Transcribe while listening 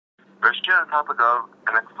We're here on topic of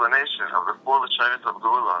an explanation of the four Lashonos of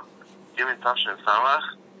Geula, given Tashin Samach,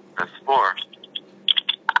 and four.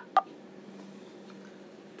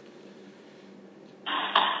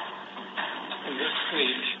 In this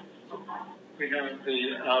week, we have the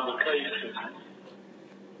arbitration.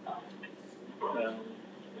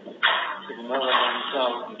 Another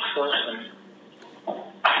 1,000 persons.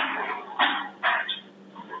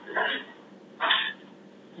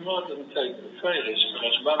 More than take the Freilich, but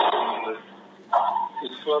as one of them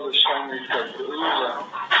is for the Shani of the Ula,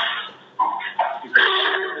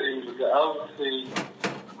 with the Alti,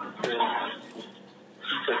 the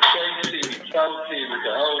Tchaiti, the Chalti, with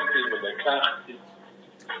the Alti, with the Kachti,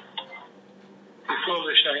 before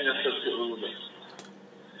the Shani of the Ula.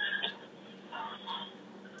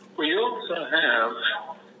 We also have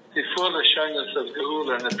before the Shainas of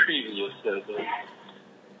Geula in the previous Seder,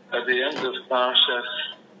 at the end of Parshas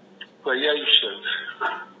Vaeira,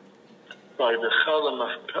 by the Cholam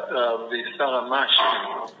of the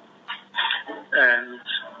Saramashkim, and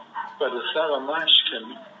by the Saramashkim,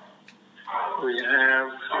 we have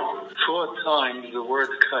 4 times the word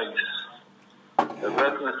Kais, the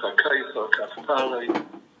redness of Kais or Kaftali,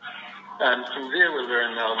 and from there we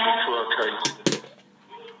learn now before Kais.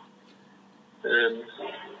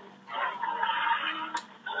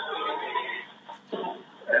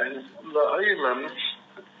 And La'olam,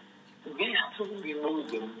 these 2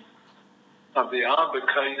 limudim of the Arba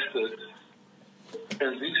Kaises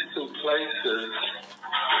in these 2 places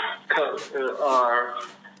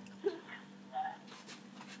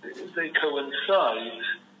they coincide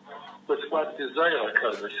with what the Zohar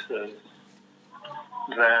Kodesh says,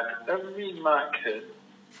 that every market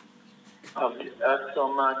of the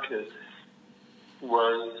Etzal market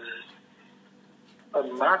was a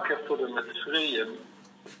marker for the Mitzrayim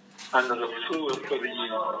and a refuah for the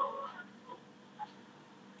Yidden.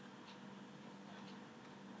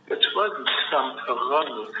 It wasn't some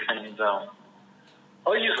Torah came down.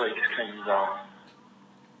 Oirais came down.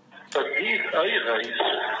 But these Oirais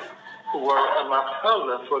were a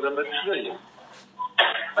mafala for the Mitzrayim.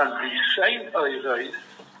 And the same Oirais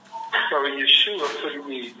were a Yeshua for the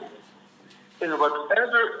Yidden. In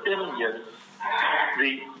whatever Indian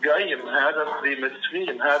the Goyim had, the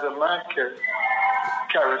Mitzrayim had a marker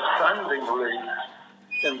correspondingly.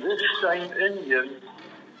 In this same Indian,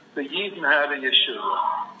 the Yidden had a Yeshua.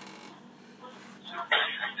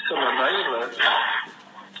 So Mamela,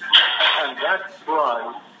 and that's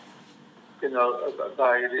why,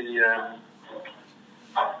 by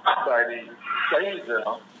the Seder,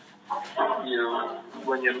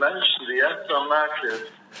 when you mention the Etzal marker,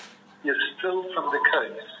 you're still from the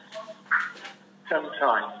case. 10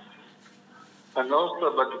 times. And also,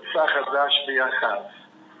 but the Tzachadash B'Yachav,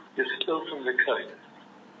 you're still from the case.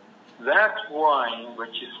 That wine,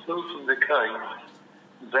 which is still from the case,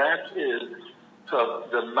 that is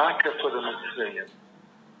the makkah for the Mitzrayim.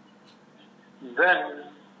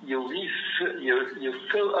 Then you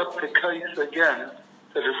fill up the case again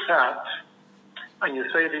to the top, and you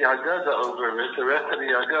say the Agada over it, the rest of the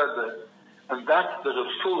Agada, and that's the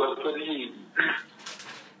refuah for the Yid.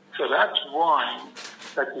 So that wine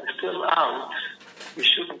that is still out, you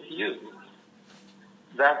shouldn't use.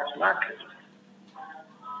 That's makkah.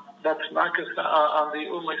 That's makkah on the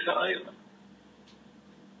Ummah Island.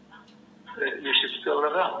 You should spill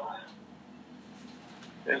it out.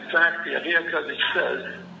 In fact, the Aviyah Kodesh says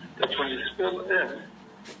that when you spill in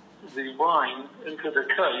the wine into the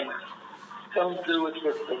case, some do it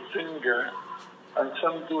with the finger and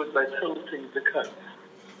some do it by tilting the case.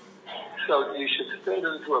 So you should spill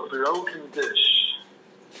into a broken dish,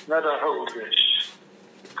 not a whole dish.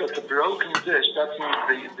 Because a broken dish, that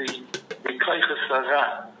means the kaiches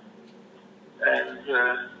sarah. And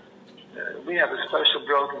we have a special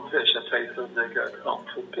broken dish at Pesach they got home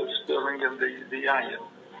for spilling in the iron.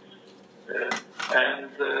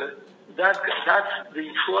 That's the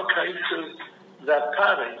 4 cases that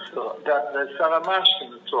that the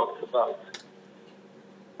Saramashkin talks about.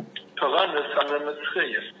 Taranis and the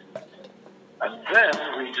Mitzrayim. And then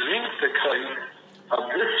we drink the case of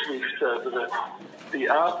this week's Seder, the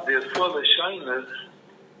Full Shainas,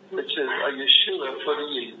 which is a Yeshua for the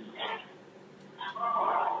Yid.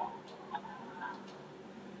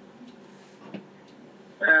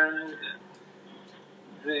 And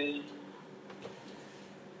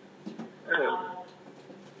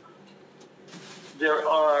there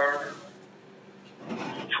are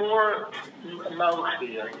 4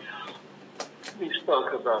 Malchiyos. We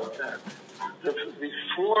spoke about that. The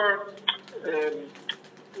 4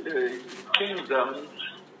 kingdoms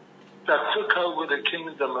that took over the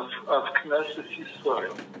kingdom of Knesset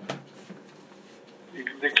Yisrael.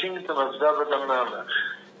 the kingdom of David HaMelech.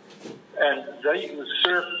 And they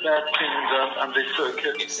usurped that kingdom and they took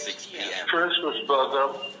it. First was Babel,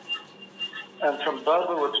 and from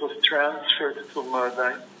Babel it was transferred to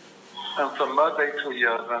Madai, and from Madai to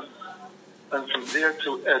Yavan, and from there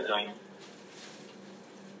to Edom.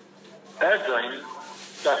 Edom,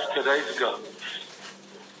 that's today's God.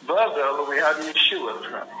 Babel, we have Yeshua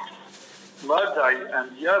from. Madai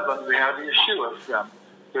and Yavan, we have Yeshua from,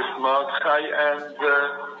 with Mordechai and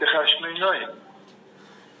the Hashmonaim.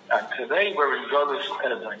 And today we're in Golus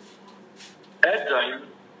Edom. Edom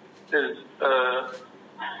is a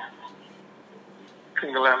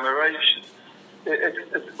conglomeration.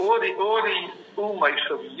 It's all the ummahs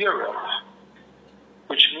of Europe,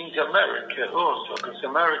 which means America also, because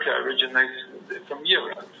America originates from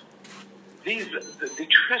Europe. These the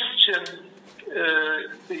Christian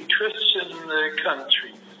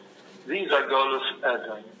countries. These are Golus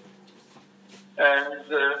Edom, and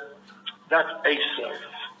that's Esav,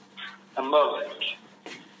 Amalek,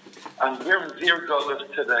 and we're in Zir Golus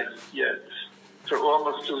today yet for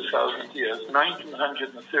almost 2,000 years,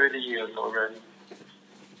 1,930 years already,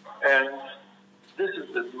 and this is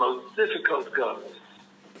the most difficult Golus.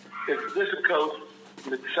 It's difficult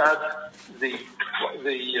mitzad the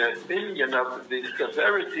Indian of the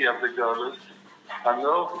severity of the Golus, and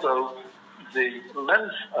also the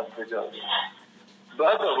length of the Golus.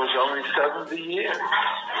 Baba was only 70 years.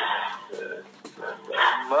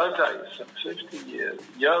 Madai, some 50 years.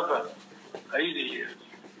 Yavan, 80 years.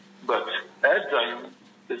 But Edom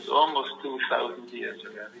is almost 2,000 years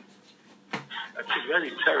already. That's a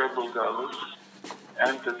very terrible Golus,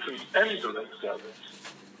 and it's an endless Golus.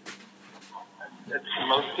 It's the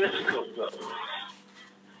most difficult Golus.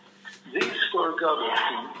 These four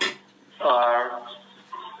Golusim are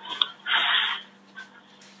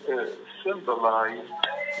symbolized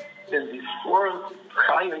in the four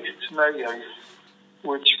Chayos Tmeyos,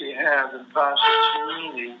 which we have in Parshas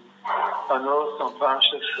Shemini and also in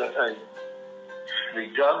Parshas Re'eh. The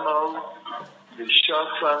Gamol, the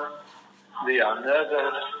Shofar, the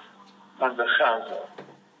Aneves, and the Chazor.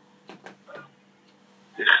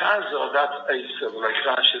 The Chazor, that's Esav, like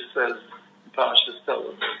Rashi says in Parshas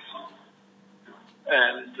Toldos.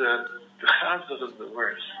 And the Chazor is the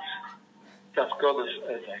worst. That's Golus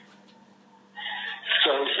Edom.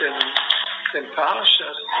 So in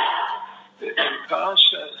Parshas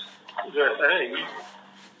Re'eh,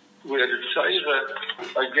 where the Torah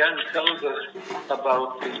again tells us about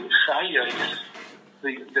the Chayos,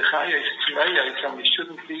 the Chayos Tmeyos, and we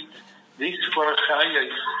shouldn't eat these four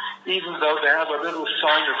Chayos, even though they have a little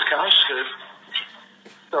sign of kashrut.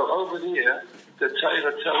 So over here, the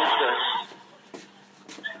Torah tells us,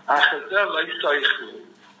 Achazel Leisoichu,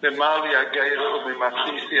 Mimali Ageira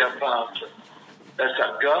Umimatisi Apata. That's a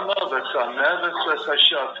Gama, that's a Neves, that's a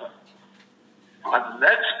Shofar. And the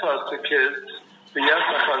next pasuk is the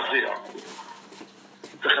Chazir.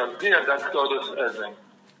 The Chazir, that's Golus Edom.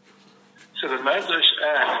 So the Medrash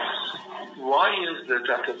asks, why is it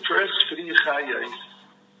that the first three Chayos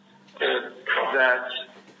that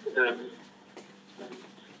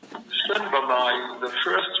symbolize the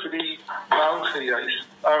first three Malchiyos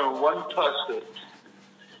are in one pasuk,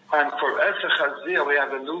 and for Esa Chazir we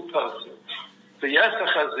have a new pasuk. The Esa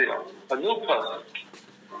Chazir, a new pasuk.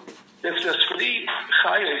 If there's three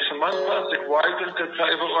Chayos in one pasuk, why didn't the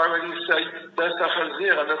Torah already say Esa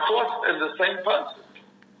Chazir and the fourth in the same pasuk?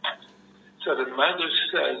 So the Medrash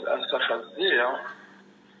says Esa Chazir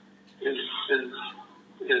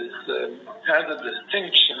has a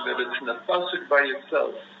distinction that it's in a pasuk by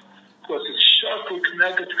itself, because it's Shakuk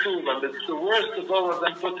Neged Kul, and it's the worst of all of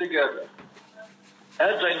them put together.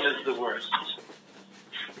 Edom is the worst.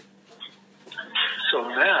 So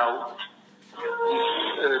now,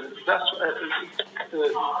 that's Edom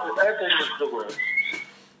is the worst.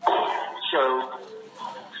 So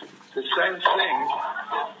the same thing.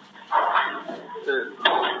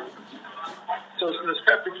 So it's in a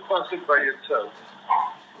separate pasuk by itself.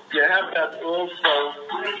 You have that also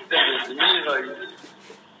in the Zmirais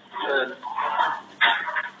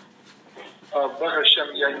of Baruch Hashem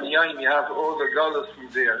Yain, you have all the Golus in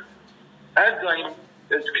there. Edom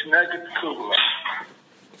is Kneged Kula.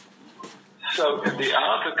 So in the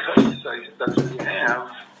other cases that we have,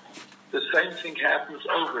 the same thing happens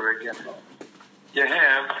over again. You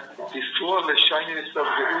have before the shininess of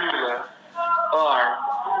the Ula are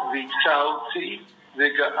the Tzalti, the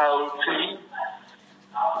Ga'alti,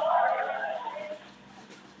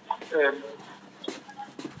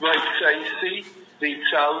 like Seisi, the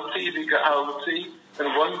Tzalti, the Ga'alti, and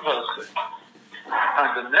one pasuk.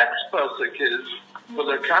 And the next pasuk is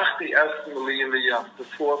V'lekachti es Meliyah, the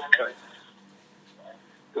fourth case.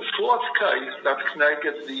 fourth case that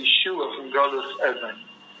connected the Yeshua from Golus Eden.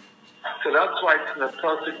 So that's why it's in a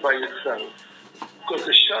pasuk by itself. Because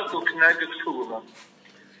the shuttle connected Kulam.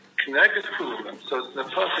 Connected Kulam. So it's in a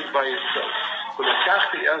pasuk by itself.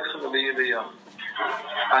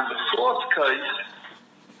 And the fourth case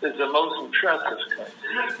is the most impressive case.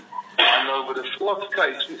 And over the fourth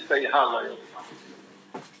case we say Hallel.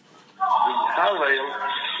 The Hallel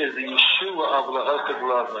is the Yeshua of La'asad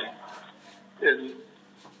Lavai. In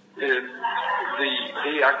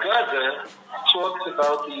the Agada talks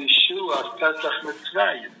about the Yeshua of Pesach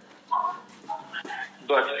Mitzrayim.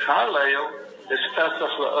 But Hallel is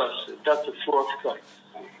Pesach La'asad. That's the fourth case.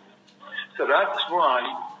 So that's why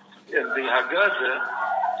in the Haggadah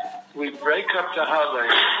we break up the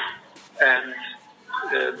Hallel, and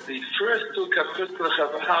the first two capitals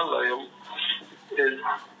of Hallel is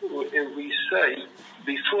we say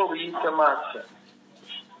before we eat the matzah,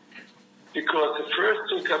 because the first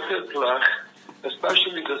two capitals,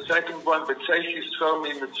 especially the second one, B'tzeis Yisrael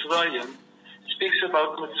Mitzrayim, speaks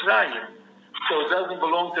about Mitzrayim, so it doesn't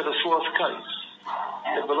belong to the fourth case.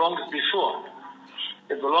 It belongs before.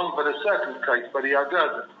 It belongs by the second case, by the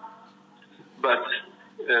Agada. But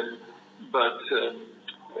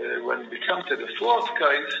when we come to the fourth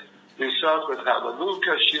case, we start with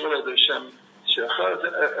Hallelujah, Shira Hashem, Shechad,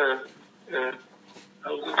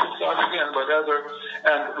 how does it start again? Whatever.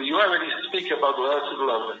 And we already speak about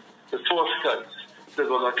the fourth case. The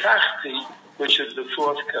Volakachti, which is the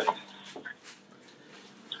fourth case.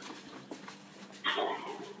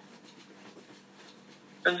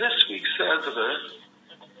 And this week's Seder,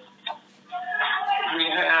 we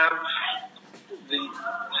have the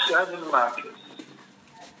 7 makkos.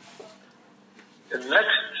 The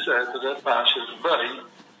next Seder, Pashas Bay,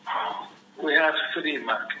 we have 3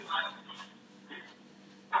 makkos.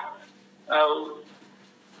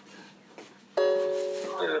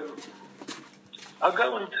 I'll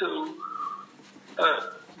go into a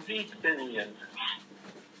deep Indian.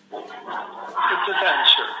 It's a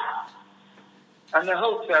venture. And I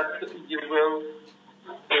hope that you will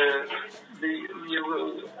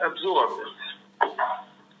absorb it.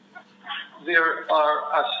 There are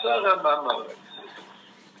Asara Mamoras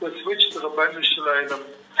with which the Rabbeinu Shalom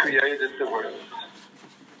created the world.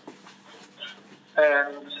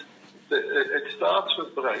 And it starts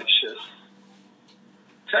with Bereishis.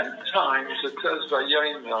 10 times it says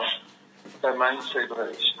Vaeira by Mainsei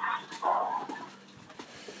Bereishis.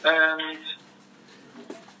 And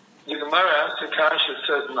the Gemara Asakasha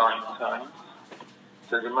says 9 times.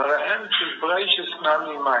 The Gemara answers Bereishis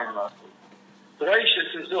Nami Maima.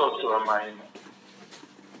 Bereishis is also a Maima.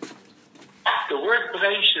 The word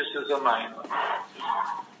Bereishis is a Maima.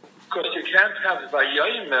 Because you can't have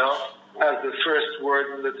Vayomer as the first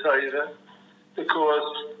word in the Torah, because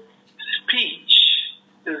speech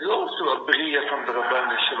is also a Bria from the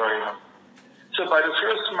Rabbeinu Shalom. So by the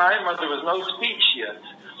first Maima there was no speech yet.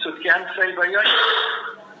 So it can't say Vayomer.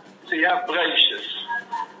 So you have Bereishis,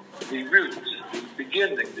 the root, the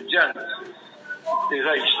beginning, the genesis, the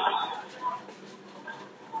Reishis.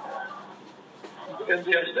 In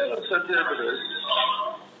the Aseret Sadibris,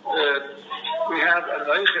 we have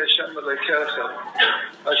Anoich Hashem Elokecha,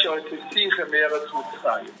 Asher Tifticha Me'eretz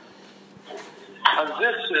Mitzrayim. And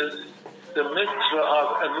this is the mitzvah of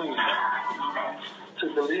Emunah, to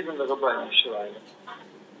believe in the Rabbeinu Shalom.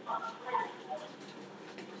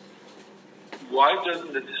 Why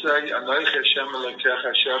doesn't it say, Anoich Hashem Elokecha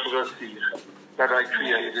Asher B'rasicha, that I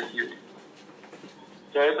created you?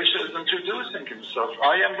 The Rebbe is introducing himself.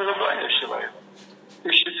 I am the Rabbeinu Shalom.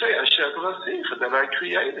 You should say, Asher B'rasicha, that I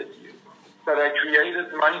created you. That I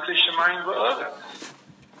created Mein Tishamayim V'Oretz.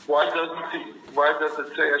 Why does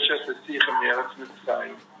it say Asher B'rasicha Me'eretz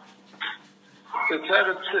Mitzrayim? The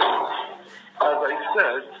Torah says, as I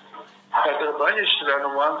said, that the Rabbeinu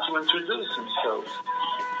Shalom wants to introduce himself.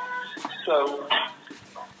 So,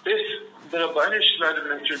 if the Rabbeinu Shalom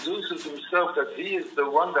introduces himself that he is the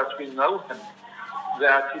one that we know him,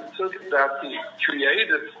 that he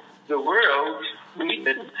created the world, we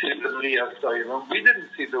didn't see the Bria Soilem, we didn't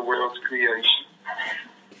see the world's creation.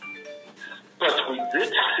 But we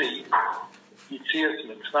did see Yetzias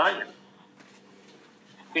Mitzrayim.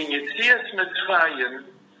 In Yetzias Mitzrayim,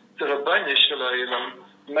 the Rabbeinu Shalom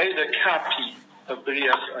made a copy of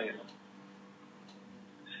Brias Olam.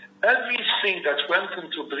 Everything that went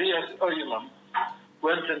into Brias Olam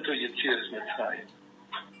went into Yetzias Mitzrayim.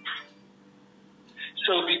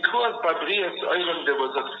 So because by Brias Olam there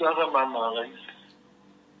was a Tzara Mamaris,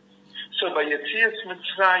 so by Yetzias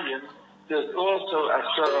Mitzrayim there's also a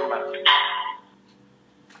Tzara Mamaris.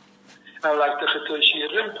 And like the Chatoshi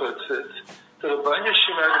Rim puts it, the Rabbeinu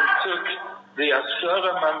Shalom took the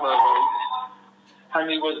Asara Mamoros, and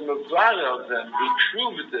he was Mavara of them. He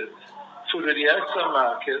proved it through the Asar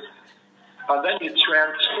Markets, and then he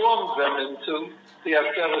transformed them into the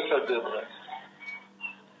Asara Sadibras.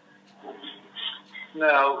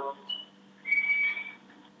 Now,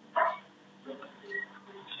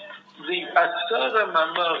 the Asara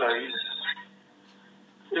Mamoros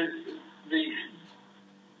is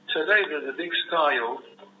today there's a big style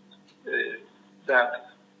that,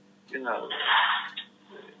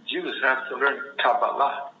 Jews have to learn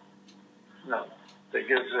Kabbalah. They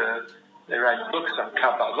write books on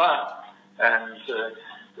Kabbalah, and the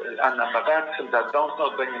Maratzim that don't know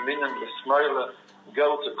Benjamin and L'Smoila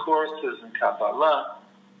go to courses in Kabbalah,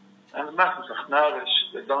 and the Machas Achnarish,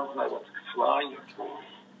 they don't know what's flying.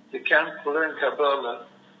 You can't learn Kabbalah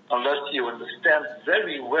unless you understand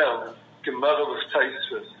very well Gemara with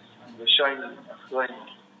Taisvus and the Shainim Achrayim.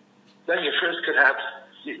 Then you first could have,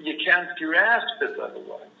 you can't grasp it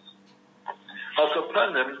otherwise. Also,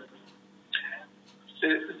 upon them,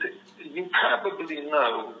 you probably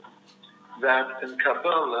know that in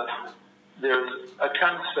Kabbalah there's a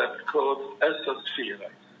concept called Esosphira.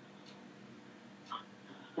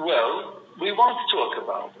 Well, we won't talk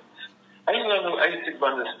about it. I don't know anything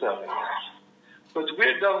about the story, but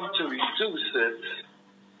we're going to reduce it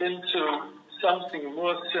into something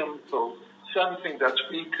more simple, something that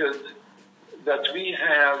we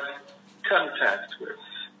have contact with.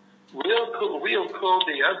 We'll call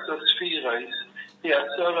the Esosphira the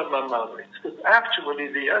Asara Mamaris, because actually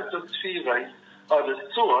the Esosphira are the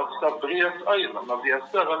source of Brias Olam, of the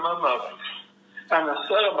Asara Mamaris. And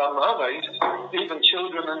Asara Mamaris, even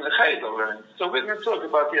children in the Cheder learn. So we're going to talk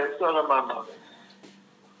about the Asara Mamaris.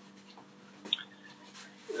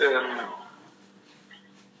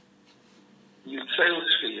 Yutzel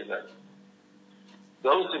Sphira.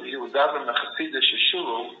 Those of you who daven the Hasidic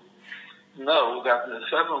shul know that in the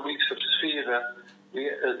 7 weeks of Sphira,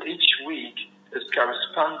 each week is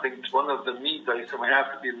corresponding to one of the midas, so we have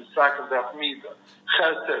to be in the second of midah.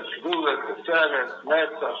 Chesed, Gvura, Tiferes,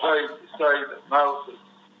 Netzach, Hoyd, Yisod, Malchus.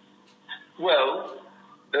 Well,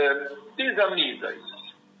 these are midas.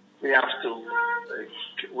 We have to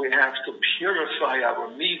purify our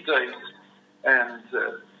midas, and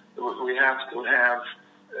we have to have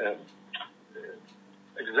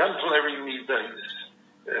exemplary midas.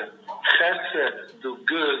 Chesed, do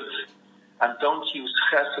good, and don't use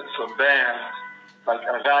chesed for bad, like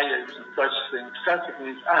arayas and such things. Chesed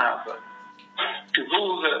means ahava.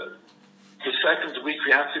 Gevura, the second week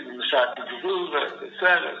we have to be in the second Gevura, the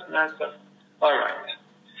Seres, Netzach. All right.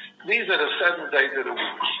 These are the 7 days of the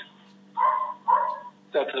week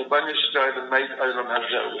that the Rebbeinu Shalom made Olam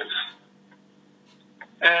Hazeh with.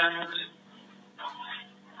 And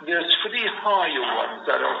there's 3 higher ones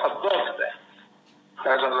that are above that.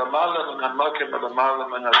 That are Lamalam and Hamakim and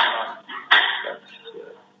Lamalam and Azman. That's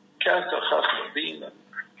Kesach, Chachma, Bina.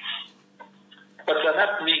 But they're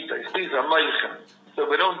not midas. These are Meichim. So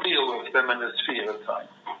we don't deal with them in the sphere of time.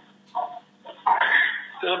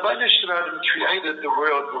 The Rebbeinu Shalom created the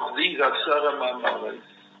world with these Asara Mamaris.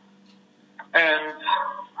 And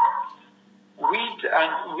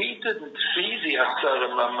we didn't see the Asara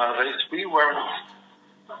Mamaris. We weren't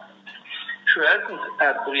present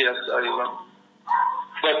at Brias Olam.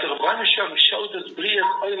 But the Rebbeinu Shalom showed us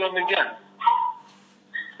Brias Olam again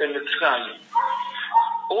in Mitzrayim.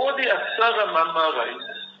 All the Asara Mamaris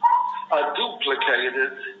are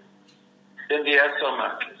duplicated in the Asar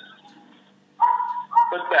Makis,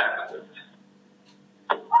 but backwards.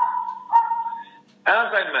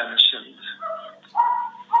 As I mentioned,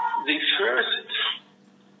 the first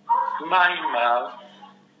Maimar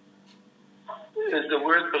is the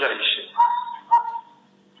word Bereshit.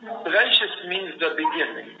 Bereshit means the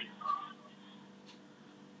beginning.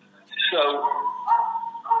 So,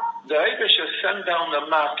 the Rebbe should send down the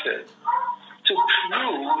market to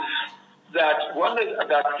prove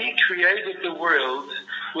that he created the world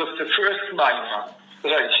with the first Maimar,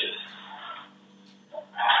 Bereshit.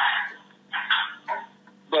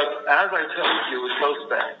 But as I told you, it goes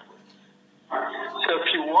backwards. So if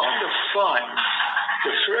you want to find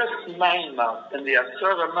the first Maimar in the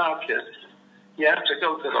Asara market, you have to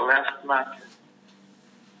go to the last market.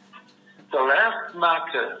 The last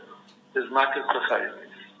market is Market B'chayris.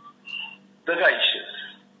 The Reishis.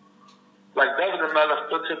 Like David HaMelech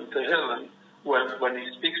puts it in Tehillim, when he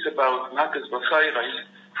speaks about Market B'chayris,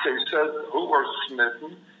 so he says, who were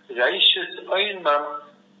smitten? Reishis Oinam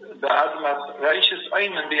Reishis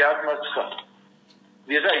Oinam B'Admatzcha.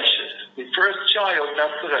 The Reishis. The first child,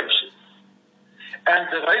 that's the Reishis. And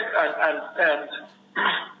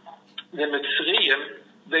the Mitzrayim,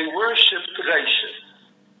 they worshipped Reishis.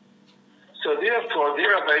 So therefore,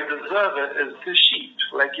 their avodah zarah is the sheep,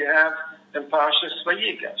 like you have in Parshas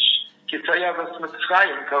Vayigash. Kitayavas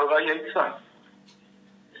Mitzrayim kol vayetzai.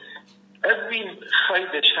 Every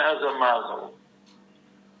chaydish has a mazel.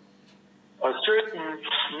 A certain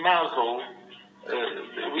mazel,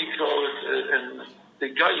 we call it, in the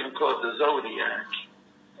Goyim call it the zodiac.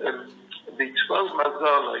 The 12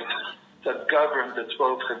 mazalos that govern the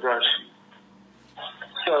 12 chadashim.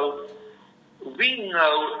 So we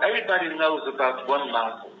know, everybody knows about one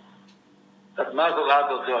mazel, that mazel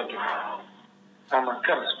adol dogim. And when it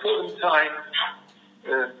comes Purim time,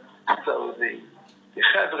 so the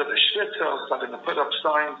Chevra, the Shvitzos, are going to put up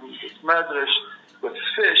signs with medrash, with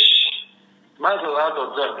fish, mazel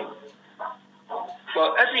adol dogim.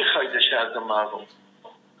 Well, every chaydish has a mazel.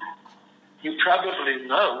 You probably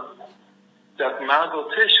know that mazel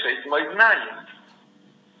tishrei is moednayim,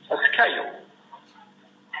 a scale.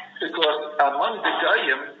 Because among the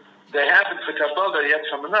Goyim, they have it for Kabbalah yet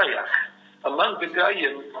from Noach. Among the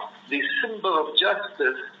Goyim, the symbol of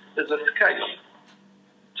justice is a scale.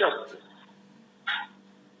 Justice.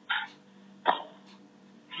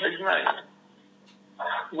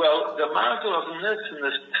 Well, the mazel of Nisan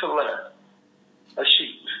is Toleh, a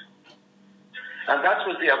sheep. And that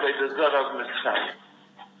was the avodah zarah of Mitzrayim.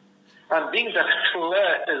 And being that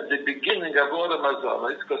Toleh is the beginning of all the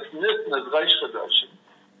mazalos, because Nisan is Rosh Chodeshim,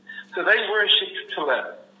 so they worshipped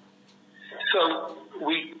Toleh. So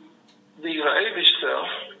the Eibishter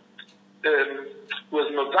was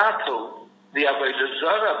Mavatal, the avodah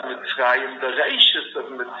zarah of Mitzrayim, the Reishis of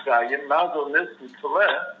Mitzrayim, Mazel Nisan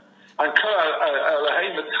Toleh, and Elohei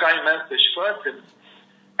Mitzrayim and the Shvatim,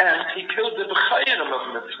 and he killed the Bechayrim of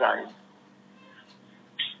Mitzrayim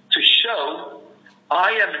to show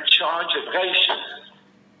I am in charge of Reishis,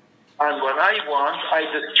 and when I want, I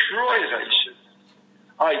destroy Reishis.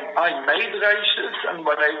 I made Reishis, and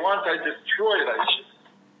when I want, I destroy Reishis.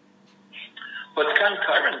 But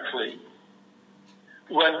concurrently,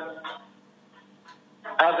 when,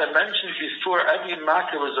 as I mentioned before, every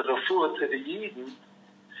makkah was a refuah to the Yidden,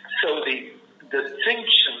 so the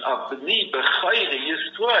distinction of B'ni B'chayri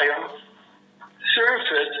Yisrael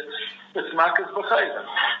surfaced with makkah's B'chayri.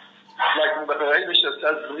 Like when the Rebbe says,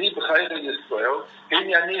 B'ni B'chayri Yisrael,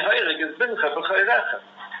 Hini ani hayrig is Bincha B'chayrecha.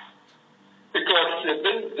 Because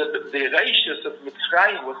the Reishis of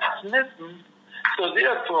Mitzrayim was smitten, so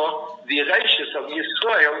therefore the Reishis of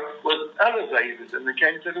Yisrael was elevated and it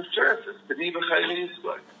came to the surface, B'ni B'chayri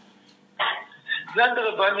Yisrael. Then the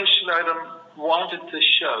Rabbanu Shalom wanted to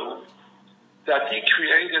show that he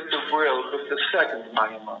created the world with the second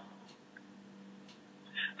Maimah.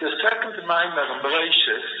 The second Maimah in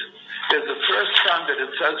Bereshis is the first time that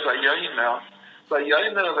it says Vayomer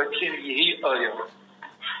Elokim Yehi Oyel.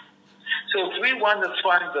 So if we want to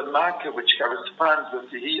find the makkah which corresponds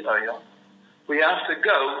with Yehi Oyel, we have to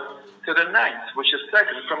go to the ninth, which is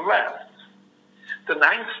second from last. The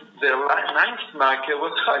ninth makkah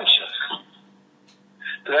was Chayshach.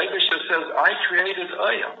 The Rebbe says, I created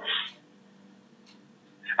Oyel.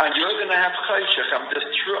 And you're going to have Chayshach.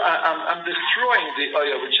 I'm destroying the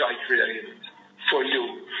Oyel which I created for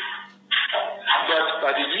you. But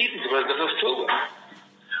by the Yidden, there was a refuah.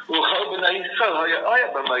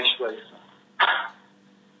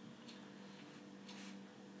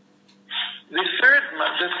 The third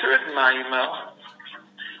Maimah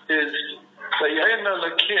is Vayomer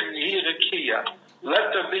Elokim Yehi Rekiya. Let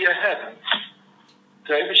there be a heaven.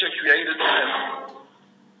 The Rebbe created heaven.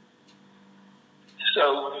 So,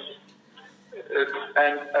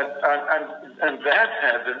 and that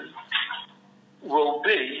heaven will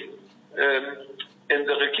be in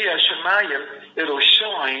the Rekiya Shemayim. It'll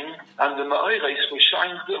shine, and the Ma'orais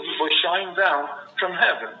will shine down from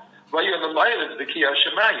heaven. Vayomer Elokim is Rekiya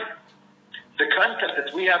Shemayim. The concept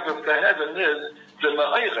that we have of the heaven is the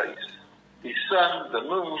Ma'orais, the sun, the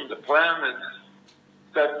moon, the planets,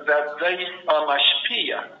 that they are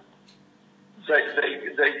mashpia.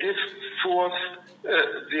 They give forth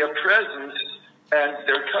their presence and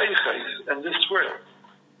their kaiches in this world.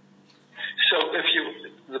 So if you,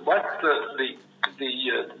 what's the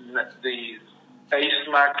Eis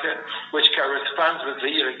Makkah, which corresponds with the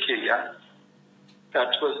Yerekiya,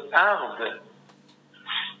 that was Arbe.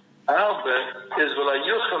 Arbe is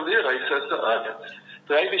V'layuchal Lirei, says the Odet.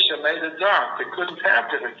 The Rebbe made it dark. They couldn't have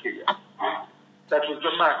the Yerekiya. That was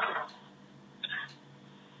the Makkah.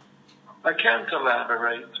 I can't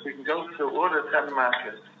elaborate. We can go through all the 10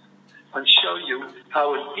 Makkahs and show you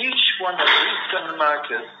how in each one of these 10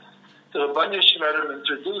 Makkahs, the Rabbanu Shalom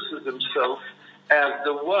introduces himself as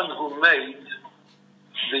the one who made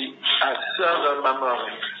the Asara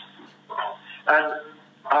Mamorim. And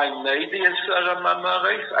I made the Yisra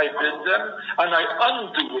Mamaris, I did them, and I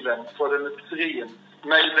undo them for the Mitzrayim.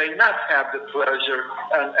 May they not have the pleasure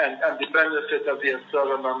and the benefit of the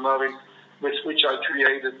Yisra Mamaris with which I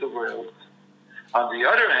created the world. On the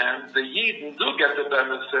other hand, the Yidden do get the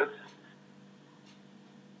benefit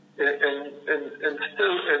in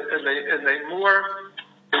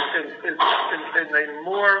a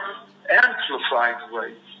more amplified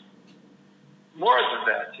way. More than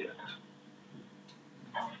that yet.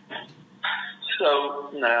 So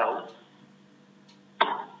now,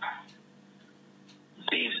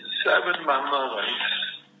 these 7 mamaris,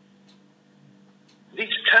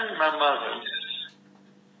 these 10 mamaris,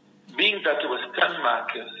 being that there was 10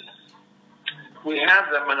 makkos, we have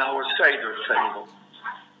them in our Seder table.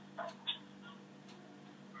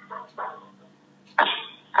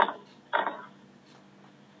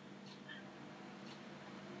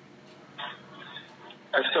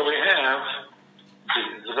 And so we have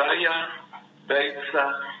the Zraya, Beitza,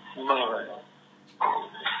 Mare.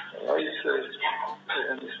 Raíces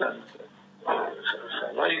in the center.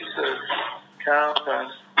 Raíces,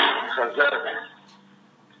 Karpas, Chazeres.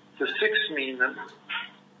 The 6 meaning,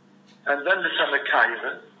 and then it's on the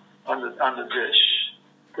kaira, on the dish,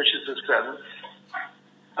 which is the 7th.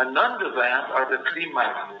 And under that are the 3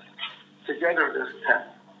 matters. Together it is 10.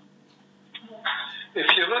 If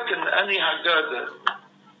you look in any Haggadah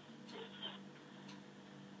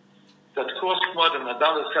that costs more than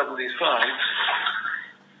 $1.75,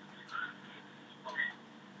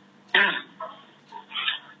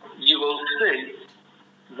 you will see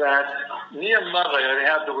that near Mara you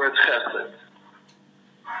have the word Chesed.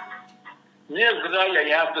 Near Zraya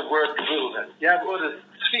you have the word Gvura. You have all the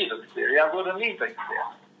Tzfilas there. You have all the Midas there.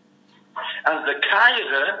 And the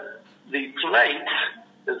Kaira, the plate,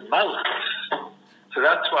 is Malchus. So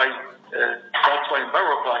that's why in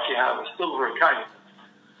Borough Park you have a silver Kaira.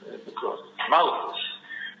 Because Malchus.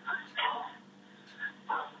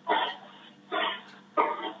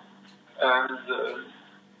 And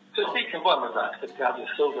to speak of one of that, you have the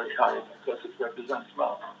silver Kaira because it represents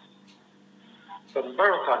Malchus. But in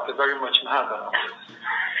Borough Park they're very much Mahaba on this.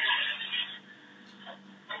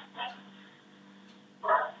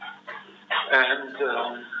 And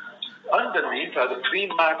underneath are the 3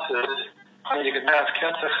 matzahs, and you can have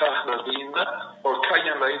Ketzachach Ravina or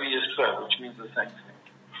Kayam Levi Yisrael, which means the same thing.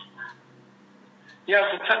 You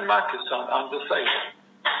have the 10 matzahs on the side,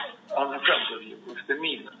 on the front of you, with the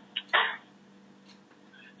meaning.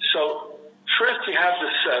 So first you have the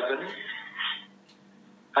 7,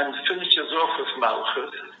 and finishes off with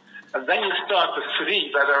Malchus, and then you start the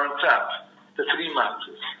 3 that are on top, the 3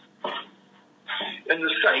 matzahs. In the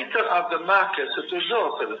Seder of the Makkos, it is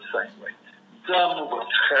also the same way. Dam was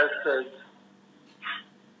Chesed.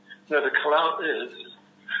 Now the cloud is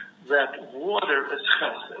that water is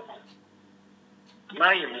Chesed.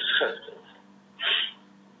 Mayim is Chesed.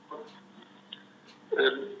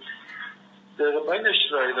 The Rabbeinu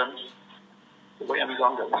Shleilim, the way I'm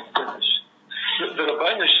going to finish, the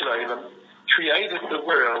Rabbeinu Shleilim created the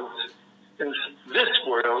world, in this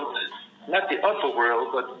world, not the upper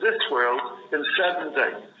world, but this world, in 7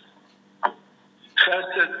 days.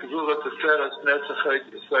 Chesed, Gvura, Tiferes, Netzach,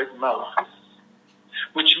 Yisrael, Malchus.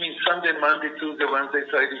 Which means Sunday, Monday, Tuesday, Wednesday,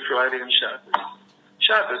 Thursday, Friday, and Shabbos.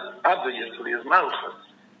 Shabbos, obviously, is Malchus.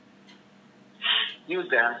 You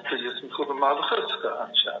dance to Yismchu Malchus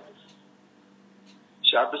on Shabbos.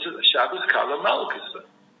 Shabbos Kala Malchus.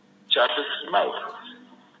 Shabbos is Malchus.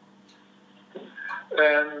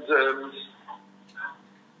 And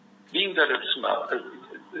being that it's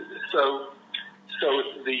so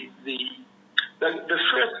the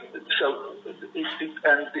first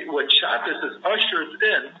when Shabbos is ushered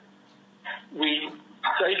in, we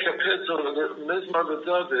take a pizzle of the Mizmor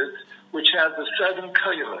David, which has the 7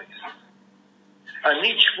 koyles, and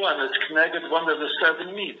each one is connected one of the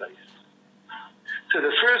 7 midas. So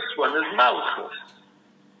the first one is Malchus.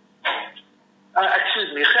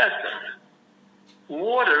 Chesed.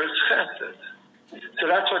 Water is Chesed. So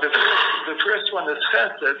that's why the first one is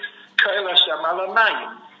Chesed. Koyel Hashem ala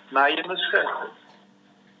Mayim. Mayim is Chesed.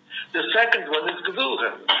 The second one is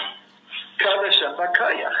Gvura. Koyel Hashem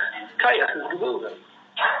b'Kayach. Kayach is Gvura.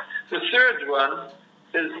 The third one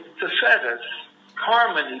is Tiferes,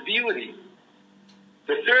 harmony, beauty.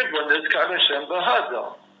 The third one is Koyel Hashem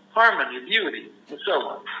b'Hadol, harmony, beauty, and so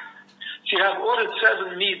on. So you have all the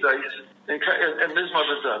 7 midas in Mizmor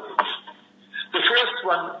David. The first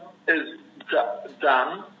one is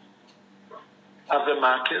dam of the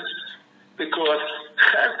Makkos, because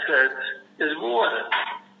Chesed is water.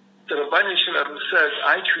 The Rabbeinu Shalom says,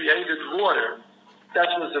 I created water. That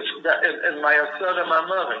was in my Asara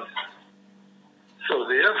Mamaris. So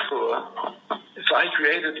therefore, if I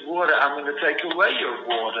created water, I'm going to take away your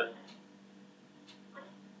water.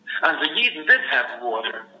 And the Yidden did have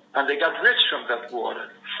water, and they got rich from that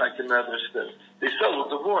water, like the Medrash says. They sold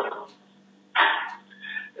the water.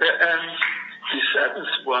 And the seventh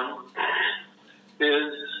one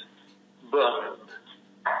is Barad.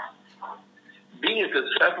 Being it the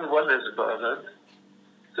seventh one is Barad,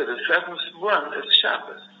 so the seventh one is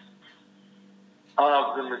Shabbos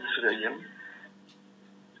of the Mitzrayim.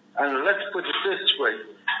 And let's put it this way,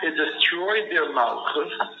 it destroyed their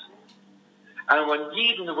Malchus, and when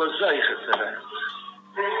Yidden was Zeicher to that.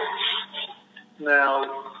 Now,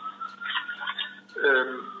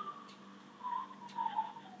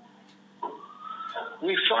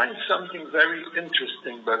 we find something very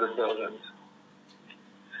interesting by the Barad.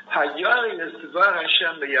 Hayari is Dvar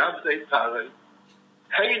Hashem b'yavdei parei.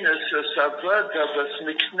 Heinus is avada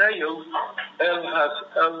v'smikneu el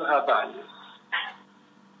habayis.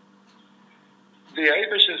 The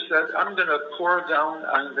Eibusha said, I'm going to pour down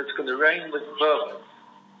and it's going to rain with blood.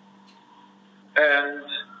 And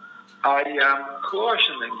I am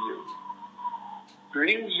cautioning you.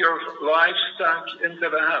 Bring your livestock into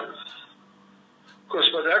the house.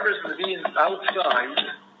 Because whatever's being outside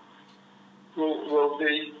will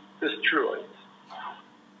be destroyed.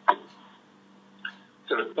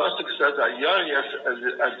 So the Pasuk says, Ayari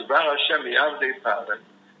as Dvar Hashem yavdei parei.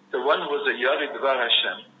 The one who was a Yari Dvar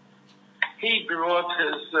Hashem. He brought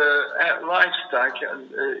his livestock and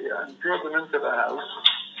brought them into the house.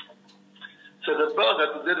 So the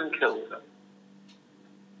Barad didn't kill them.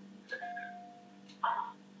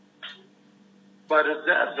 But at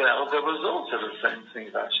that there was also the same thing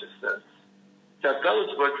Rashi says. That those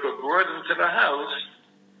which were brought into the house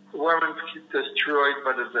weren't destroyed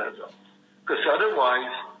by the Zedel. Because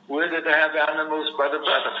otherwise, where did they have animals by the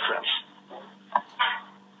Barad from?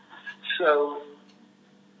 So,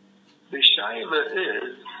 the Shaila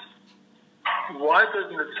is, why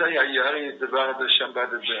doesn't it say Ayari is the Barad Hashem by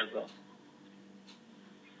the Zedel?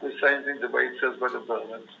 The same thing the way it says by the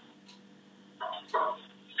Barad.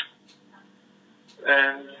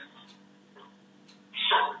 And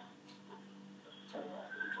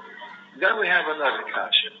then we have another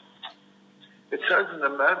kasha. It says in the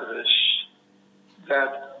Medrash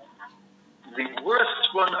that the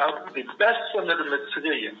worst one of the best one of the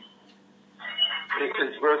Mitzrayim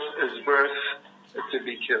is worth to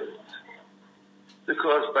be killed.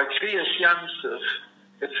 Because by Kriyas Yamsuf,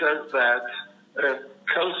 it says that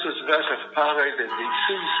Kosus Veshach Parei, the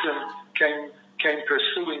Susim came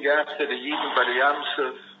pursuing after the Yidden by the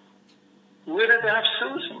Yamsuf. Where did they have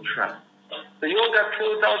Susim from? They all got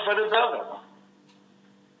killed out by the Barad.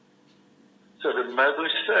 So the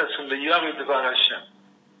Medrash says from the Yari Dvar Hashem.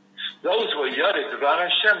 Those were Yari Dvar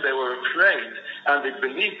Hashem, they were afraid, and they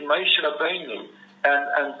believed Moshe Rabbeinu,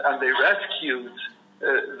 and they rescued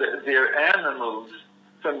their animals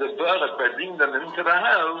from the Barad by bringing them into the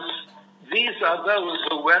house. These are those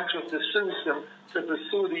who went with the Susim to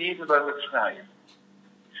pursue the Yidden by Mitzrayim.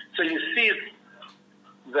 So you see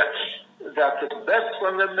that the best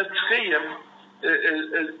one of Mitzrayim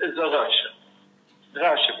is a Rasha.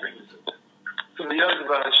 Rasha brings it. From the Yad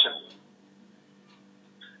Dvar Hashem.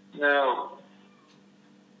 Now,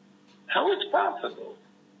 how is possible?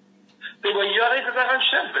 They were Yad Dvar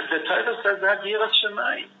Hashem, but the title says that Yirat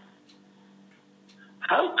Shemayim.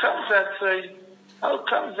 How comes that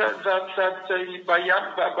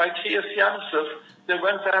by Kriyas Yamsuf they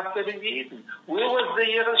went after the Yidden? Where was the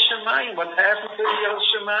Yirat Shemayim? What happened to the Yirat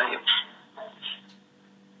Shemayim?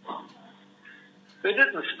 They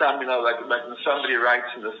didn't stop, like when somebody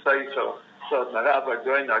writes in the Sefer, so Narabba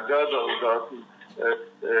going Agadol,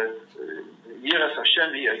 Yiras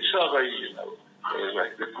Hashem Yitzhak,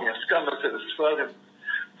 like the Yaskama to the Sfarim.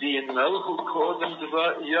 Do you know who called them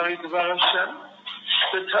Yari Dvar Hashem?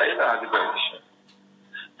 The Torah Dvar Hashem.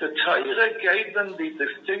 The Torah gave them the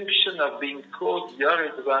distinction of being called Yari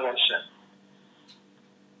Dvar Hashem.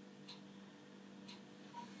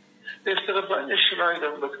 If the Rabbi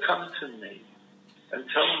Shlomo would come to me and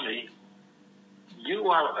tell me, you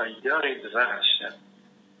are a Yari Dvar Hashem.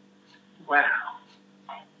 Wow.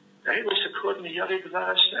 They was according to Yari Dvar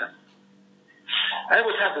Hashem. I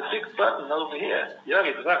would have a big button over here,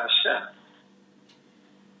 Yari Dvar Hashem.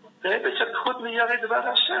 They was according to Yari Dvar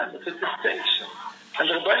Hashem. It's a distinction. And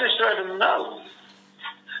the Rabbi Shlomo knows.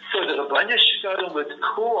 So the Rabbi Shlomo would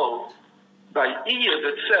call by ear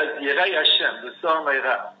that says Yirei Hashem, the Sor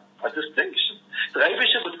Meira, a distinction. The Rebbe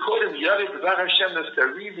would call him Yari Dvar Hashem as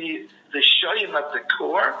they're really the Shoyim at the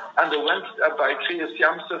core, and they went by Kriyas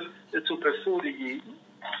Yamsuf to pursue the Yidden,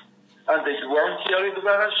 and they weren't Yari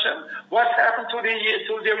Dvar Hashem. What happened to their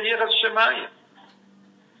Yiras Shemayim?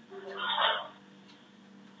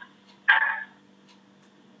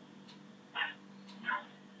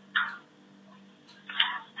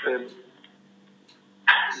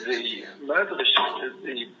 the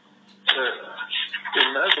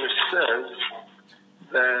Medrash says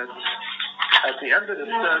that at the end of the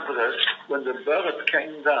Sedra, when the bird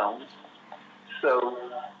came down, so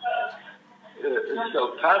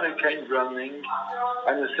Pari came running,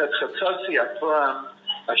 and he said, Chatzotzi Apram,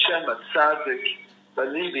 Hashem Atzadik,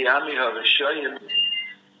 Bani Ami HaRishayim,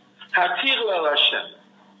 Hatir Lo Hashem.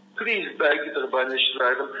 Please beg the Rebbeinu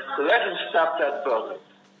Shalom, let him stop that bird.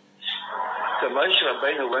 So Moshe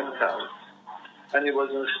Rabbeinu went out, and he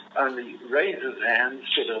raised his hands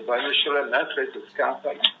to the Rebbeinu Shalom, that raised his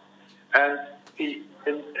kappa, and he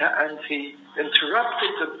interrupted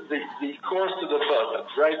the course of the bird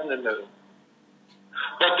right in the middle.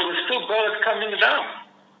 But there was still bird coming down.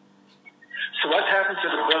 So what happened to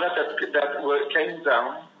the bird that came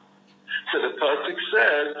down? So the pasuk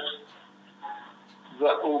says,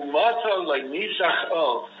 the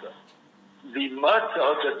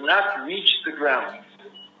matzah did not reach the ground.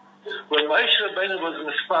 When Moshe Rabbeinu was in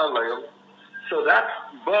Mispalel, so that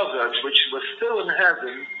bird, which was still in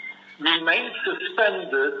heaven, remained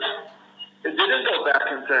suspended. It didn't go back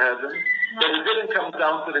into heaven, but it didn't come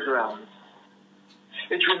down to the ground.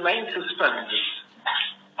 It remained suspended.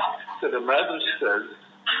 So the Medrash says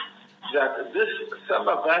that some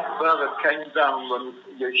of that bird came down when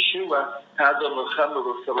Yeshua had a Muhammad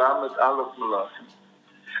of Salamat Aleph Malachim.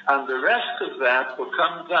 And the rest of that will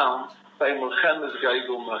come down by Muhammad's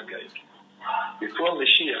Gaigul Magog. Before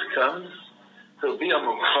Mashiach comes, there'll be a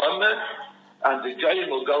Muhammad, and the Goyim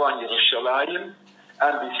will go on Yerushalayim,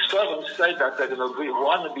 and the Sfarim say that they're going to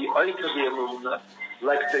want to be Oika the Emunah,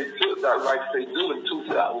 like they do in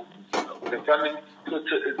 2000. They're coming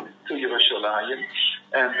to Yerushalayim,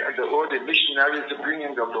 and all the missionaries are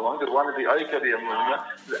bringing them along. They want to be Oika the Emunah,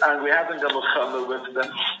 and we're having the Muhammad with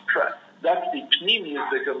them. That's the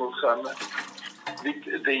Pneumius Muhammad. The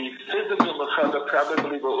physical Muhammad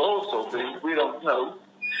probably will also be, we don't know.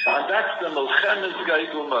 And that's the Muhammad's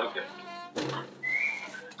Gaigul Magog.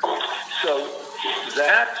 So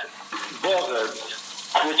that bird,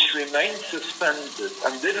 which remained suspended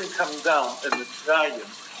and didn't come down in Mitzrayim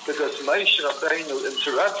because Moshe Rabbeinu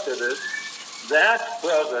interrupted it, that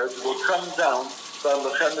bird will come down by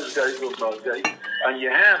Muhammad's Gaigul Magog. And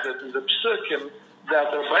you have it in the Psukim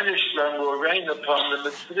that the Rebbeinu Shalom will rain upon the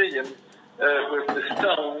Mitzrayim with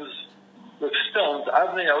stones,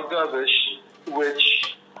 Avnei al-Gavish, which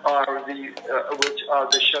are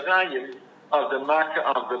the Sharayim of the Makkah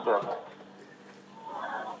of the bird.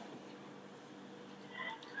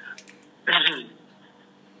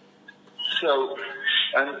 So,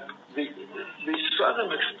 and the Sfarim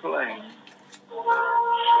explain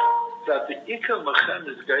that the Ikar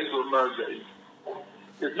Muhammad's Gaigul Magog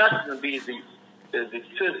is not going to be the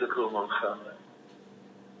physical Muhammad.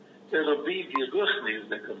 It'll be the Ruchni's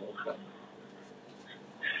Muhammad.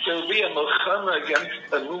 There'll be a Muhammad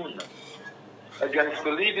against Amunah, against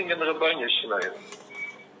believing in Rabbeinu Shalom.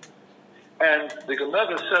 And the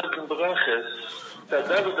Gemara says in Berachos that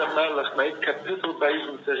David HaMelech made Kapitel Beis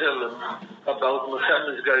in Tehillim about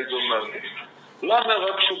Muhammad's Gaigul Magog. Lama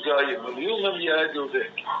Rakshu Gayim, Yumam Yadu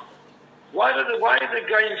Vik. Why are the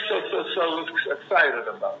Gayim so excited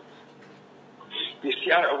about it? You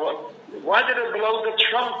see, why did it blow the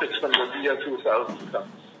trumpets when the year 2000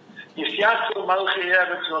 comes? You see,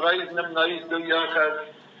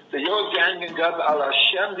 the Yor ganging up al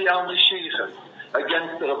Hashem the al Mashiach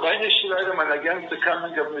against the Rabbeinu Shalom and against the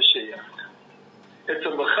coming of Mashiach. It's a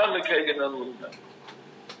Muhammad Kagan Amunah.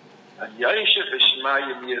 And Yeshua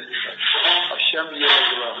Vishmayim Yisrael, Hashem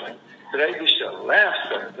Yerushalayim. The Rebbe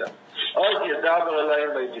laughs at them. All the Adabar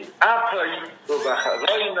Alayim Maybe. Apay,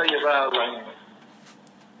 Ubacharayna Yeva Alayim.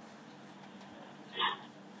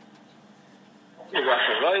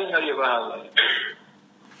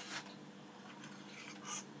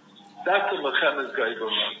 That's the Muhammad's Gaigul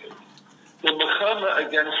Magog. The Muhammad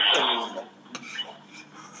against Amunah.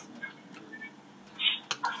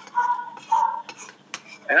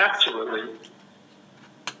 Actually,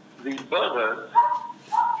 the bird,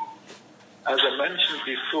 as I mentioned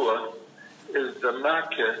before, is the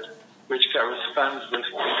market which corresponds with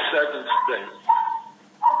the seventh day,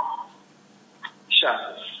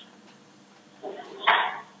 Shabbos.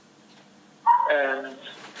 And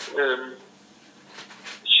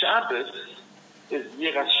Shabbos is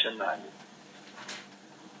Yiras Shamayim.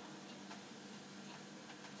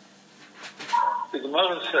 The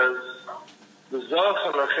Gemara says,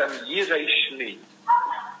 "V'zochar lachem Yirei Shmi."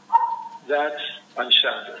 That's on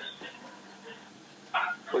Shabbos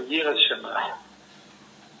for Yiras Shamayim,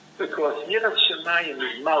 because Yiras Shamayim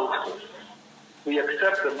is Malchus. We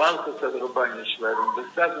accept the Malchus of the Rabbeinu Shalom, the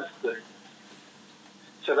seventh day.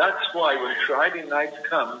 So that's why when Friday night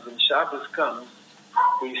comes and Shabbos comes,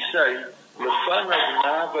 we say, Lefanav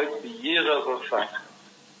Navod B'yira V'fach.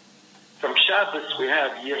 From Shabbos we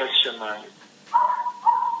have Yirat Shemayim.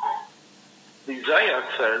 The Zayat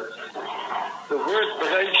says, the word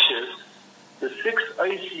Bereshis, the 6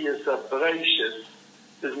 Oisius of Bereshis,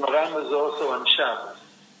 is Maram is also on Shabbos.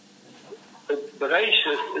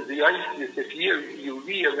 Bereshis is the Oisius. If you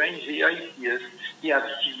rearrange the Oisius, you have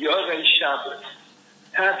Yorei Shabbos.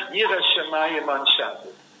 Have Yira Shemayim on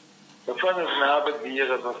Shabbos. The fun of Nabak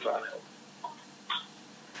Yira B'fach.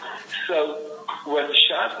 So when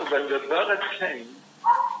the Barat came,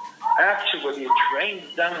 actually it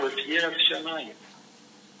rained down with Yirat Shemayim.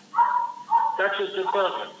 That was the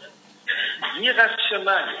Barat. Yirat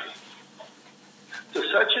Shemayim. To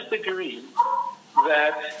such a degree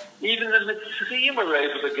that even the Mitzrayim were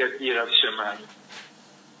able to get Yirat Shemayim.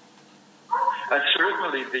 And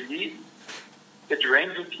certainly the Yid, it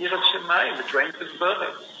rained with Yirat Shemayim, it rained with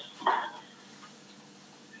Barat.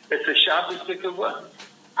 It's a Shabbos one.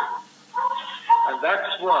 And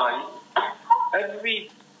that's why every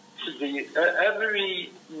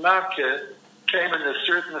marker came in a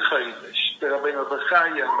certain Chodesh. The Rabbeinu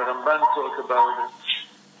Bechaya and the Ramban talk about it.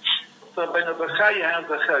 So Rabbeinu Bechaya has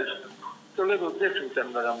a cheshbon. It's a little different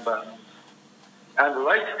than the Ramban. And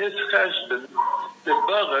like his cheshbon, the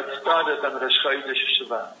Barat started on Rosh Chodesh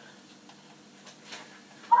Shvat.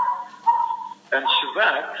 And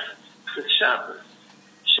Shvat is Shabbos.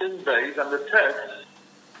 Shin Beis, and the text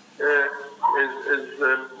is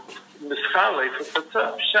Mischale for Patzah,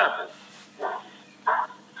 Shabbos.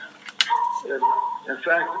 In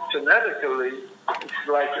fact, phonetically, it's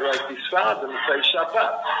like the Sfadim say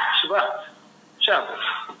Shabbat, Shvat, Shabbos.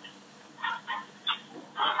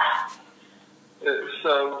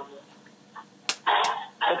 So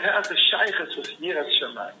it has a shaykhus with Yirat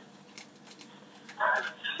Shemayim.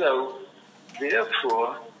 So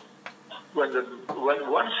therefore, when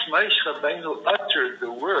once Moshe Rabbeinu uttered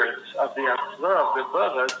the words of the Atzvah of the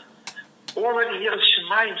Barat, already Yirat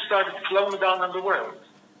Shemayim started flowing down on the world.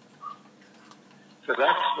 So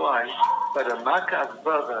that's why, by the Makkah of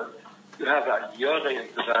Barat, you have a Yoreh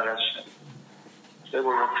of Dvar Hashem. They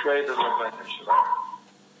were afraid of Rabbeinu Shalom.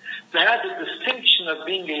 They had the distinction of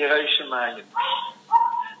being a Yerei Shemayim,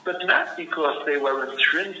 but not because they were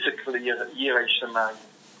intrinsically Yerei Shemayim.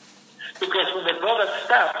 Because when the Barat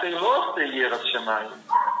stopped, they lost their Yirat Shemayim.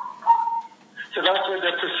 So that's why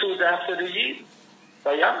they pursued after the Yid,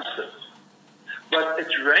 by Yamsuf. But it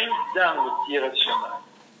rained down with Yirat Shemayim.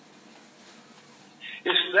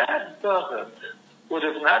 If that Barat would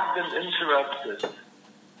have not been interrupted,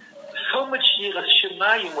 so much Yirat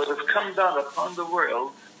Shemayim would have come down upon the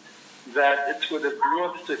world that it would have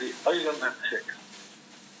brought to the Olam HaTzik,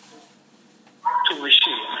 to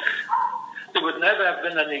Mashiach. There would never have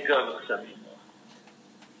been any ghosts anymore.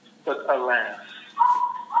 But alas,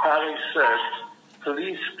 Pari said,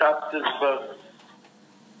 please stop this Barat.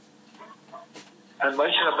 And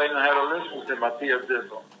Moshe Rabbeinu had to listen to Matiyah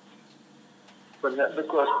Dibble. But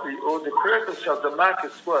because the purpose of the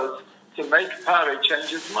market was to make Pari change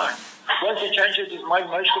his mind. Once he changes his mind,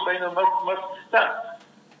 Moshe Rabbeinu must stop.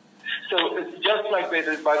 So it's just like they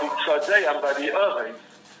did by the Tzadei and by the Ori.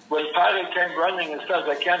 When Pari came running and says,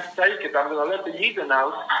 I can't take it, I'm going to let the Yidden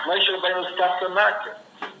out, Moshe Rabbeinu stopped the market.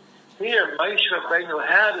 Here, Moshe Rabbeinu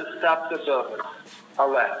had to stop the Barat.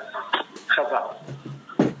 Alas, Chaval.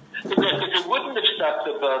 Because if he wouldn't have stopped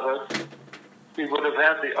the Barat, we would have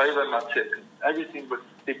had the Olam HaTzik. Everything but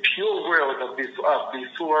the pure world of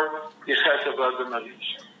before the Chet of Adam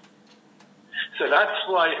Arish. So that's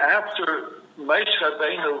why after Moshe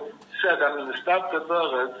Rabbeinu said, I'm going to stop the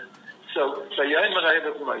Barat, so Vayemer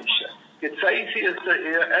of Moshe. Getzeisi is the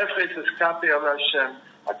ear, Efres is Kapi al Hashem,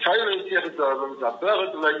 a Torah is Yerdolim, a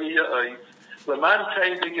Barat Layiya Oiv, Laman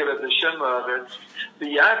Teidig of the Shem Oretz,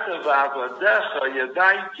 V'yatav Avadecha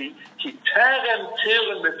Yadaiti, Ki Terem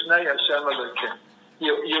Tirem B'pnei Hashem Elokim.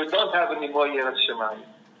 You don't have any more Yirat Shemayim.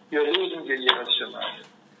 You're losing your Yirat Shemayim.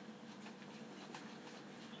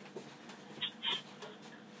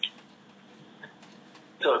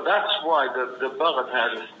 So that's why the Barat had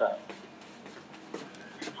to stop.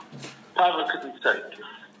 Pari couldn't take it.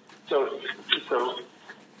 So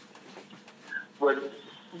when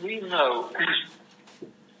we know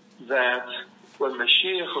that when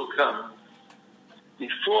Mashiach will come,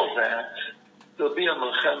 before that, there'll be a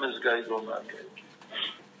Melchemes Gog Magog.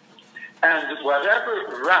 And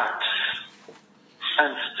whatever rocks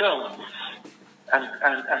and stones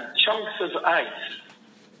and chunks of ice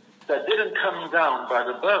that didn't come down by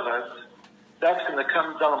the Barat, that's going to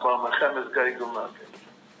come down by Melchemes Gog Magog.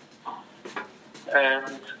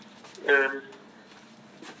 And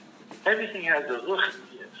Everything has a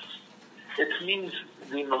ruchnius. It means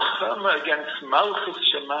the mechama against malchus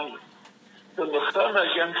shemayim, the mechama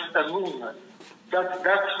against emunah.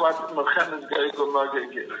 That's what Mohammed Geigo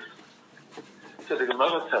Magog is. So the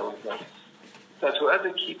Gemara tells us that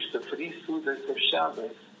whoever keeps the 3 sudas of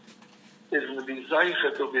Shabbos is going to be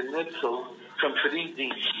zeicha to be nitzel from 3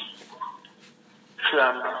 things.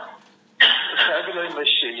 From Chavrei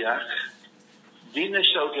Mashiach, Dina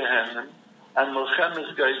Shel Gehenim, and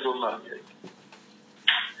Mohammed Geigo Magog.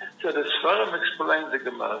 So the Sfarim explains the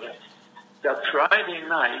Gemara that Friday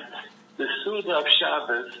night, the Suda of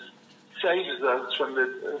Shabbos saves us from the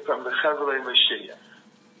Chavrei Mashiach.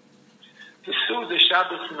 The Suda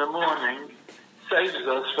Shabbos in the morning saves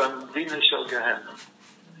us from Dina Shel Gehenim.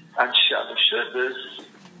 And Shabbos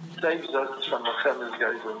saves us from Mohammed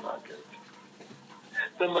Geigo Magog.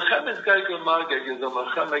 The Mohammed Geigo Magog is a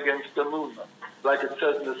Mohammed against the Munah, like it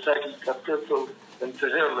says in the 2nd chapter in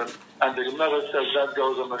Tehillim, and the Gemara says that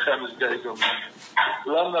goes on Mohammed Geigo Magog.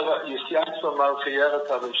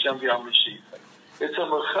 It's a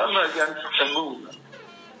Mohammed against the Munah.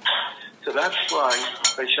 So that's why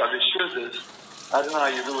by Shabbos, I don't know how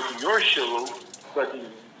you do it in your shul, but in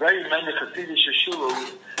very many Hasidic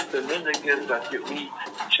shulos, the minhag is that you eat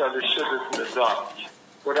Shabbos in the dark,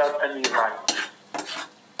 without any light.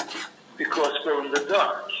 Because we're in the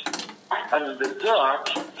dark. And in the dark,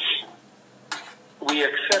 we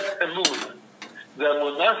accept emunah. The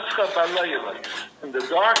emunascha balayla. In the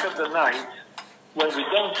dark of the night, when we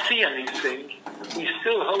don't see anything, we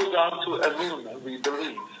still hold on to emunah, we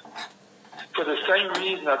believe. For the same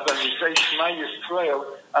reason that when we say Shema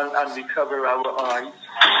Yisrael and we cover our eyes,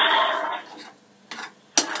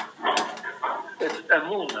 it's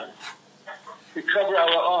emunah. We cover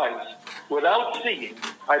our eyes without seeing.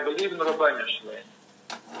 I believe in the Rabbeinu Shalom.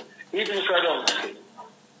 Even if I don't see.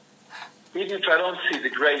 Even if I don't see the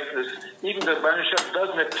greatness, even the Rabbeinu Shalom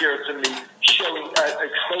doesn't appear to me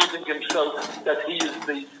exposing himself that he is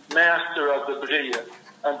the master of the Bria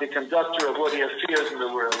and the conductor of what he appears in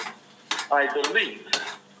the world. I believe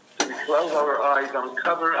that we close our eyes and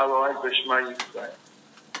cover our eyes by Shema Yisrael.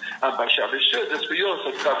 And by Shabbos we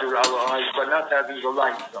also cover our eyes by not having the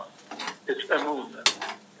lights on. It's emunah.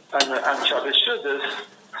 And Shabbos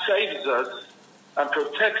saves us and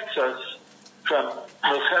protects us from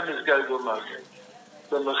Mohammed Geigo Magog,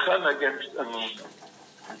 the Mohammed against emunah.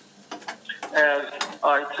 As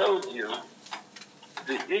I told you,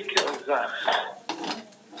 the Iker Zach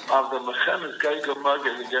of the Mohammed Geigo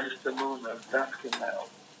Magog against emunah, that's now.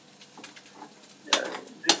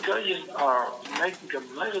 The Goyim are making a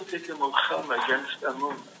meritic Mohammed against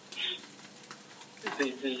emunah.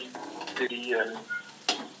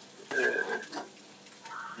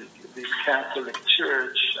 The Catholic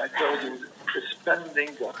Church, I told you, is spending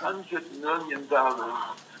 $100 million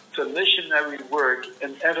for missionary work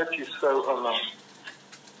in Eretz Yisrael alone.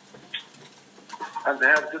 And they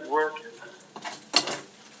have good work.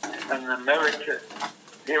 And in America,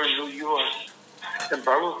 here in New York, in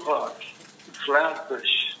Borough Park, in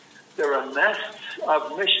Flatbush, there are nests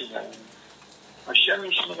of missionaries. Hashem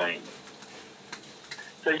Yishmereinu.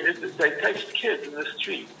 They take kids in the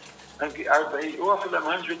street and they offer them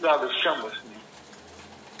 $100, come with me.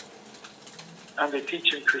 And they teach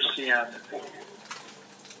them Christianity.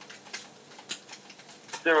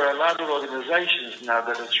 There are a lot of organizations now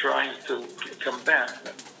that are trying to combat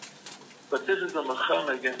them. But this is a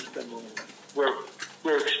mechama against the movement.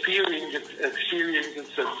 We're experiencing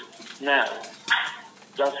it now.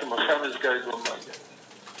 That's the Mohammed Geigo Magog.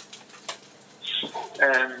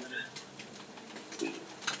 And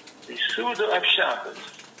the Suda of Shabbos,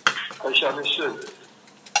 or Shabbos Suda,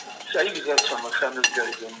 saves us from Mohammed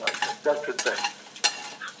Geigo Magog. That's the thing.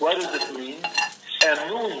 What does it mean?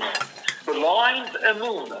 Emunah. Blind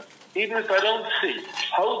emunah. Even if I don't see.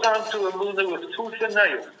 Hold on to emunah with tooth and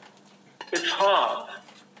nail. It's hard.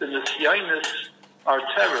 The Nisyanis are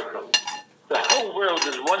terrible. The whole world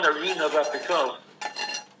is one arena of apikos.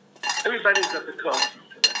 Everybody's apikos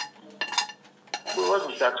today. It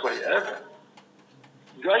wasn't that way ever.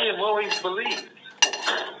 Goyim always believed.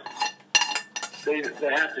 They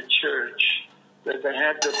had the church, that they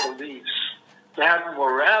had the beliefs, they had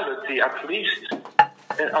morality, at least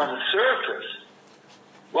on the surface.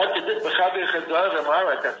 What they did, that's their business.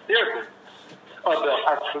 Or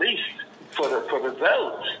at least for the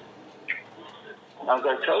Welt. As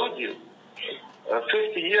I told you,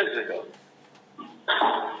 50 years ago,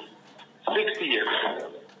 60 years ago,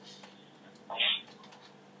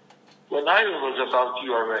 when I was about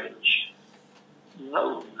your age,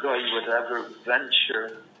 no guy would ever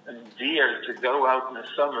venture and dare to go out in the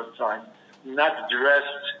summertime, not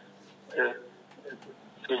dressed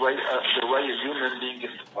the way a human being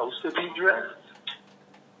is supposed to be dressed.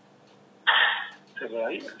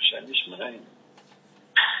 Today,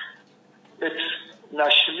 it's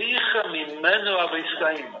nashlicha mimenu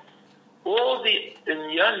avisaim. All the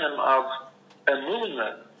inyanim of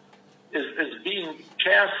emunah is being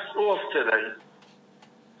cast off today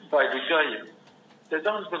by the goyim. They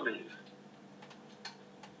don't believe.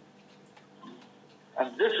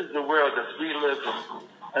 And this is the world that we live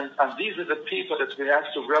in. And these are the people that we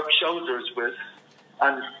have to rub shoulders with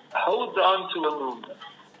and hold on to emunah.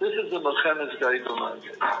 This is the Melchemes Geidel.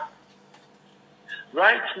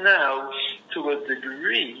 Right now, to a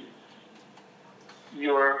degree,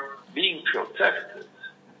 you're being protected.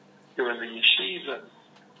 You're in the yeshiva,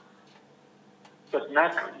 but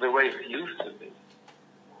not the way it used to be.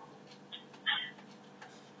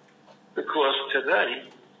 Because today,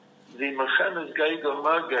 the Melchemes Geidel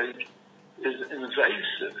magog is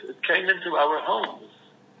invasive. It came into our homes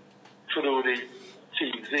through the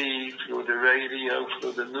TV, through the radio,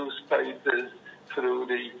 through the newspapers, through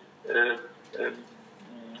the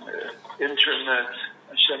internet.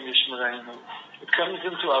 Hashem Yishmereinu. It comes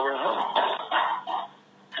into our homes.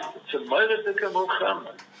 It's a Moedek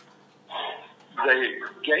Muhammad. They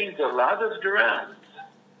gained a lot of ground.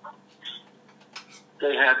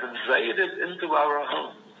 They have invaded into our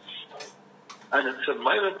homes. And it's a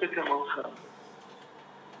Moedek Muhammad.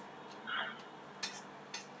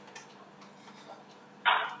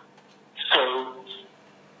 So,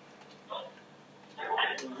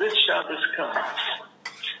 when this Shabbos comes,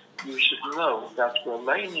 you should know that we're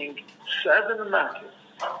lining 7 matters.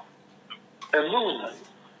 Emunah,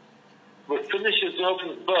 what finishes off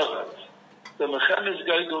with Barat, the Melchemes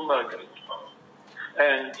Geidel magog.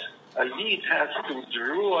 And a Yid has to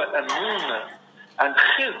draw Emunah and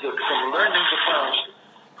Chizuk from learning the Parashah.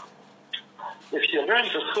 If you learn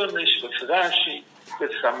the Chumash with Rashi,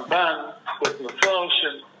 with Ramban, with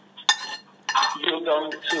Mefarshim, you're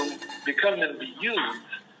going to become imbued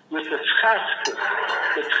with the Chazkes,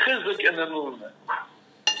 the Chizuk and Emunah.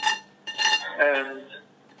 And,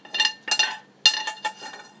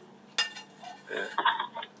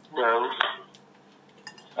 well,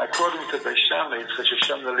 according to Beis Shammai, it's Rosh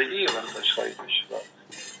Hashanah Le'il and Rosh Chodesh.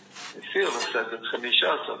 The Field says it's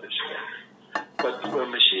Chamishas Shvat. But when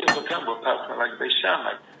Mashiach will come, we'll pass like Beis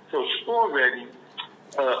Shammai. So it's already,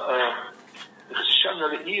 Rosh Hashanah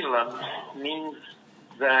Le'il means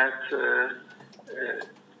that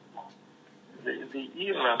the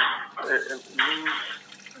Elam means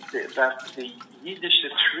that the Yiddish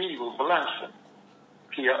tree will blossom.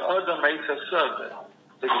 Ki Adam eis hasada.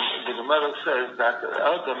 The Gemara says that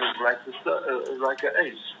Adam is like an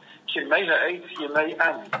ace. Ki meina ace yemei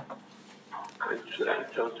ani.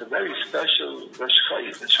 So it's a very special Rosh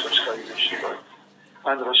Chodesh Shvat.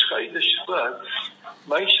 And Rosh Chodesh Shvat,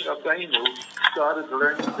 Moshe Rabbeinu started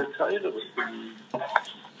learning the Torah with the Yid.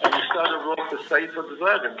 And he started off the Sefer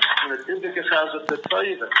Dvarim, and the Tibik of the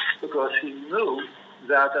Torah, because he knew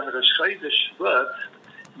that in Rosh Chodesh Shvat,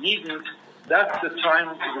 Yidden, that's the time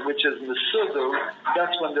which is Mesudu,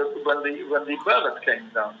 that's when the Barat came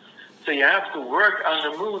down. So you have to work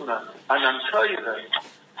on the Emunah and on Torah.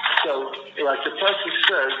 So, like the Pasuk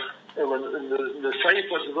says, in the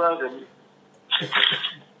Sefer Dvarim,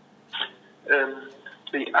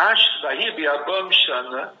 the Ash Vahi Abam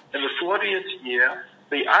Shana, in the 40th year,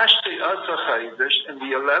 the Ashtei Asa Chodesh, in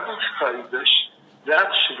the 11th Chodesh, that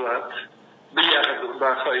Shvat, B'Yachad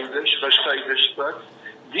B'Chodesh, Rosh Chodesh Shvat,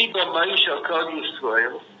 Diba Moshe al Kol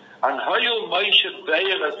Yisrael, and Hayul Moshe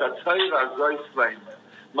vaeira at Torah Zois Vaymer.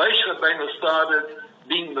 Moshe Rabbeinu started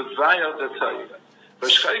being the vaeira the Torah.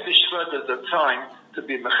 Rosh Chodesh Shvat is the time to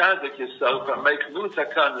be mechazik yourself and make new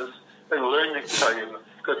takanas in learning Torah.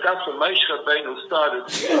 Because that's when Moshe Rabbeinu started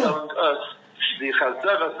telling us the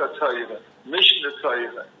Chazaras Torah, Mishnah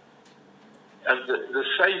Torah, and the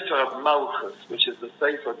Sefer of Malchus, which is the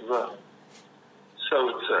Sefer Dvar. So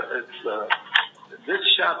this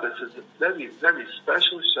Shabbos is a very, very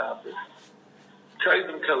special Shabbos.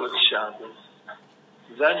 Kodim Kol Shabbos.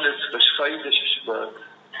 Then it's Rosh Chodesh Shvat.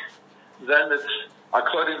 Then it's,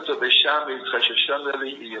 according to Beis Shammai, it's Rosh Hashanah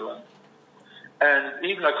Le'il. And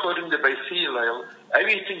even according to Beis Hillel,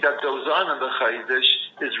 everything that goes on in the Chodesh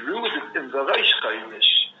is rooted in the Rosh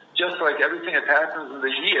Chodesh. Just like everything that happens in the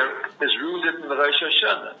year is rooted in the Rosh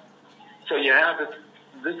Hashanah. So you have it,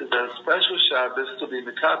 this is a special Shabbos to be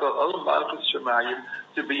Mekabel Ol Malchus Shemayim,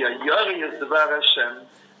 to be a Yari as Dvar Hashem,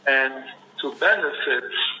 and to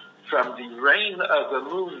benefit from the reign of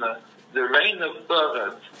Emunah, the reign of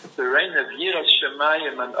Barat, the reign of Yiras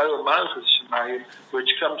Shemayim and Ol Malchus Shemayim, which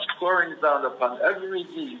comes pouring down upon every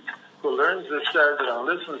Yid who learns this Seder and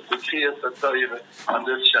listens to Kriyas HaTorah on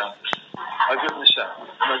this Shabbos. A good Shabbos.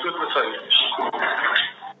 A good Messiah.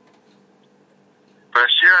 For a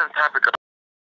share on the topic of